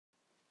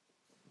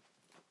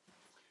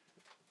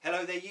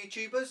Hello there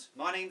YouTubers,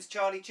 my name's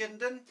Charlie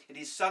Chittenden. It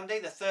is Sunday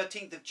the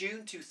 13th of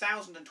June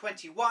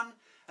 2021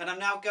 and I'm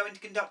now going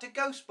to conduct a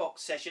ghost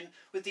box session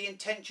with the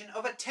intention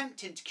of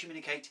attempting to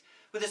communicate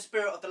with the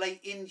spirit of the late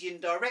Indian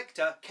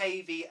director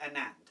KV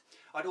Anand.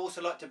 I'd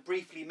also like to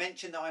briefly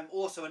mention that I'm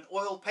also an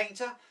oil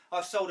painter.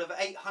 I've sold over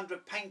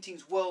 800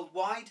 paintings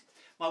worldwide.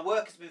 My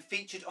work has been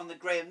featured on the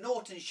Graham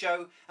Norton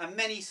show and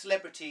many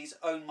celebrities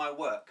own my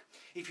work.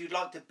 If you'd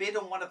like to bid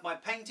on one of my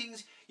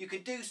paintings, you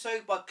can do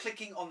so by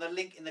clicking on the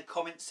link in the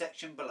comments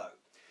section below.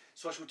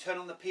 So I shall turn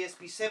on the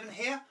PSP7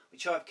 here,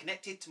 which I've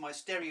connected to my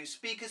stereo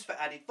speakers for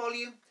added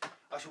volume.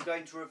 I shall go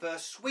into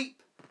reverse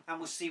sweep and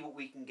we'll see what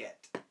we can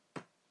get.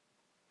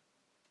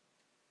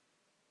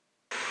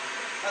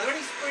 Are there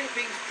any spirit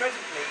beings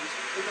present, please,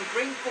 who can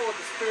bring forward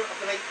the spirit of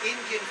the late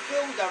Indian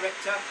film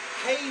director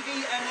KV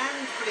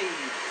Anand,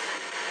 please?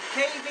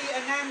 KV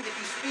Anand, if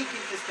you speak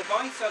into this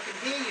device, I can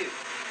hear you.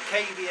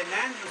 KV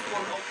Anand was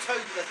born on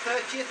October the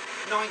 30th,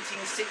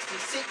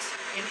 1966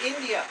 in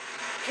India.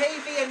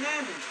 KV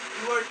Anand,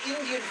 you are an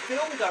Indian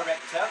film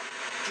director.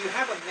 Do you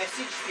have a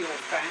message for your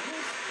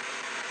fans?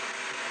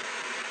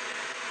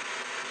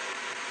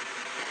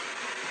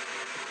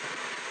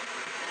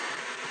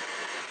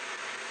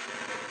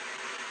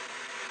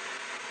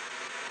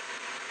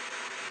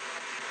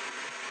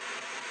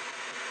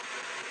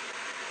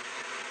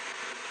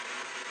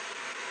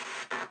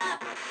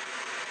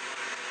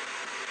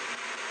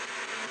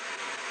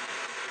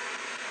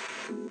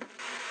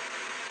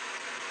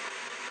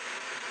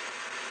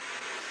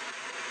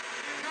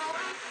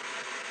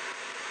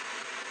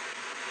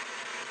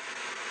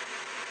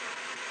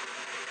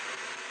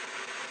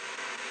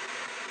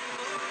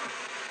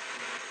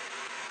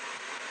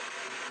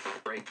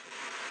 Great.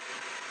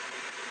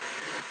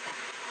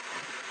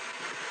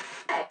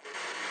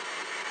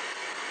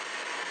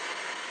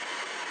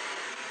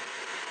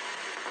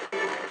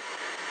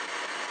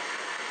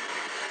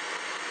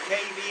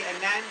 KV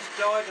Anand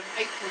died on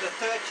April the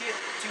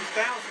 30th,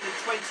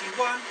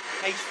 2021,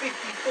 aged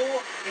 54,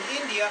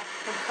 in India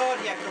from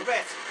cardiac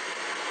arrest.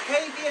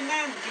 KV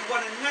Anand, you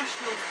won a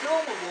National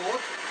Film Award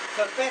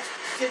for Best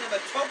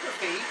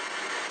Cinematography.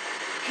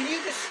 Can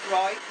you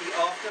describe the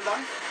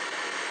afterlife?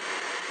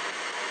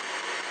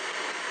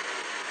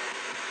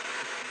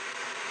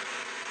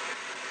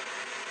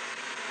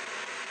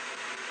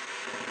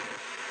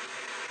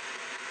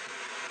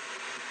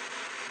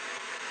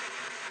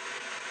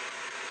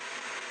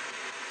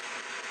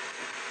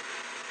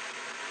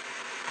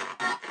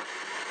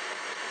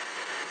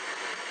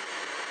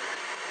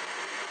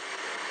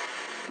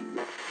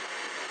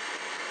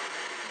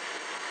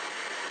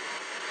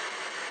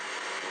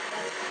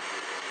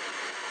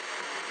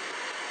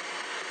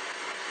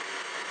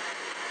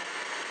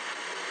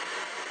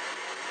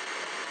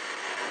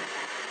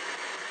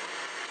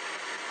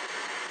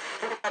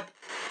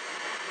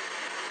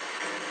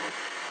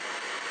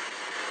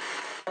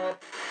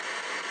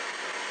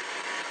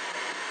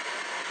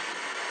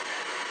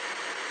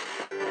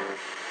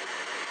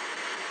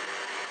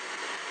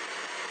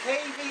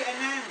 KV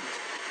Anand,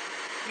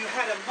 you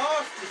had a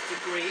master's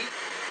degree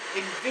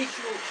in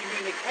visual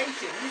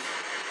communications.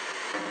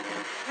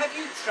 Have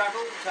you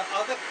travelled to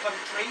other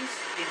countries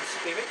in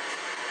spirit?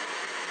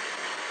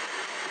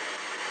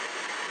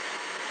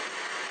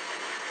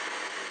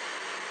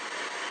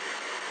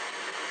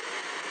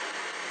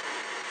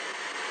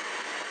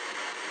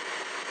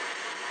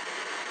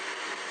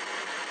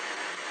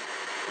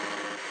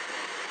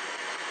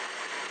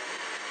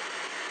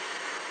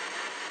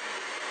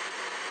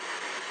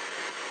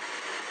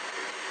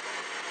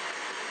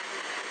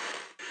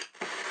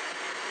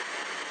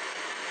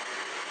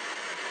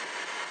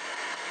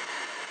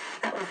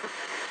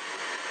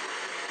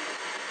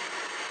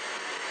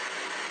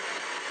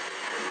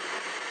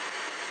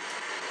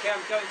 Okay,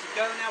 I'm going to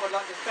go now. I'd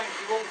like to thank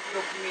you all for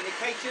your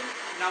communication,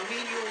 and I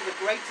mean you all the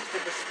greatest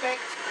of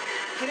respect.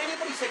 Can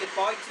anybody say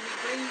goodbye to me,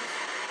 please?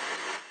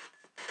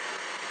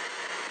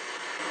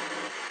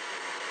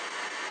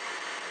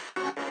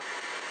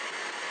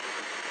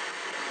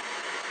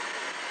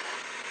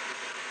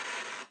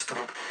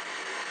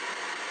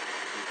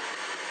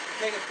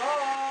 Okay,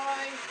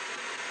 goodbye.